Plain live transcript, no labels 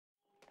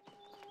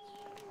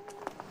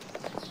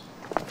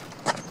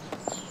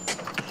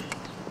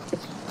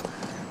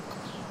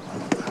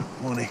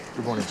morning.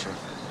 Good morning, sir.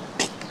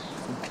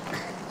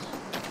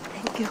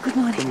 Thank you. Good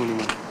morning. Good morning,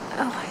 ma'am.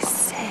 Oh, I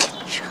say,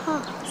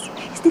 Charles,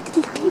 isn't it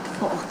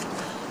delightful?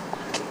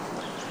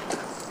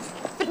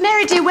 But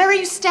Mary, dear, where are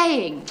you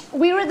staying?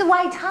 We were at the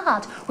White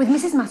Hart with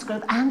Mrs.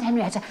 Musgrove and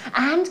Henrietta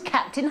and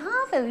Captain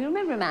Harville. You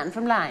remember a man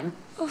from Lyme?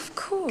 Of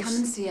course. Come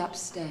and see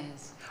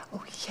upstairs.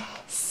 Oh,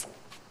 yes.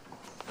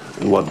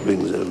 And what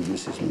brings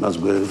Mrs.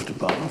 Musgrove to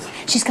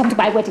Bath? She's come to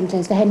buy wedding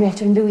clothes for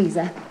Henrietta and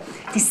Louisa.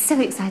 It is so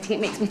exciting,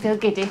 it makes me feel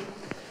giddy.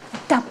 A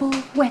double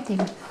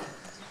wedding.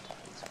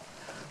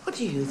 What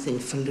do you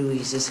think for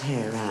Louisa's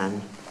hair,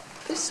 Anne?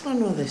 This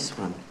one or this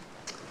one?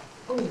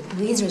 Oh,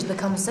 Louisa has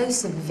become so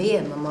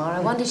severe, Mamma. I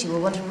wonder she will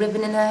want a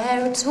ribbon in her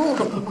hair at all.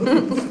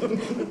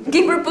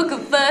 Give her a book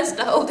of verse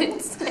to hold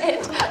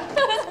instead.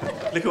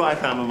 Look who I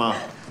found,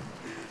 Mamma.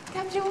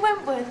 Captain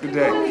Wentworth. Good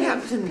day. Morning,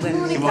 Captain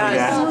Wentworth. Good morning,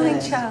 Anne.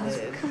 Morning, Charles.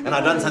 And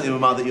I've done something,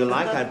 Mamma, that you'll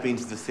like. I've been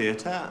to the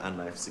theatre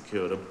and I've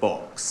secured a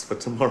box for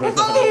tomorrow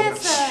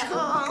night.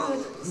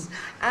 Charles.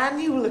 Anne,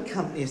 you will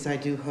accompany us, I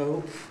do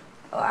hope.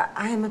 Oh,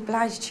 I am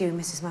obliged to you,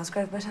 Mrs.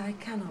 Musgrove, but I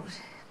cannot.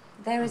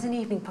 There is an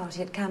evening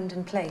party at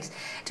Camden Place,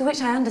 to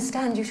which I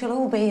understand you shall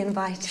all be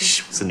invited.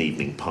 Shh, it's an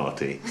evening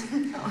party.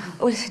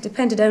 Well, if it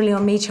depended only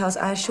on me, Charles,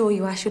 I assure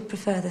you I should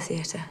prefer the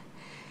theatre.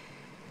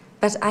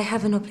 But I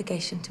have an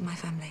obligation to my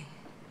family.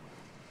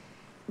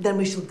 Then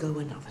we shall go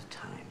another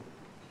time,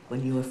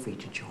 when you are free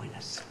to join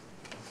us.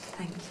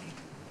 Thank you.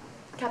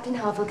 Captain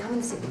Harville, come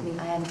and sit with me.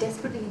 I am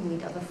desperately in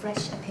need of a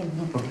fresh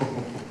opinion. I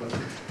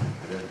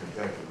don't think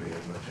that could be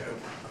of much help.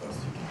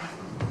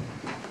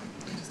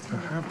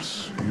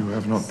 Perhaps you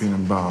have not been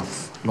in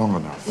Bath long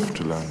enough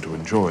to learn to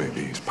enjoy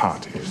these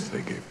parties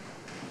they give.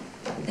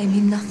 They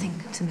mean nothing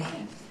to me.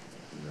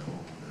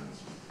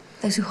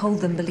 Those who hold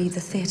them believe the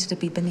theatre to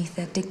be beneath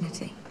their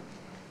dignity.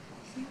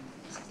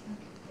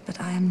 But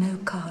I am no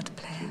card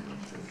player.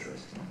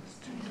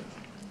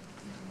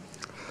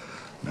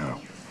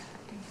 No.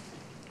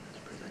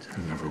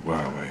 You never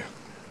were, were you?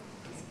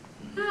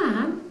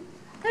 Ah,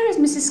 there is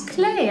Mrs.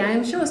 Clay, I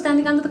am sure,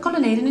 standing under the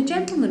colonnade and a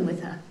gentleman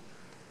with her.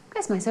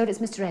 Bless my soul, it's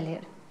Mr.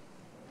 Elliot.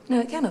 No,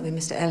 it cannot be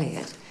Mr.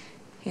 Elliot.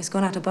 He has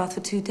gone out of Bath for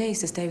 2 days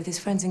to stay with his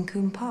friends in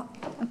Combe Park.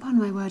 Upon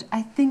my word,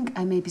 I think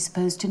I may be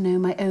supposed to know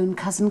my own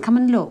cousin. Come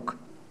and look.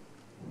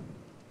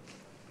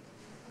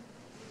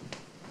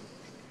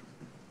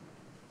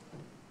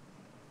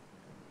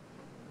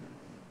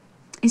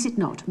 Is it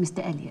not,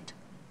 Mr. Elliot?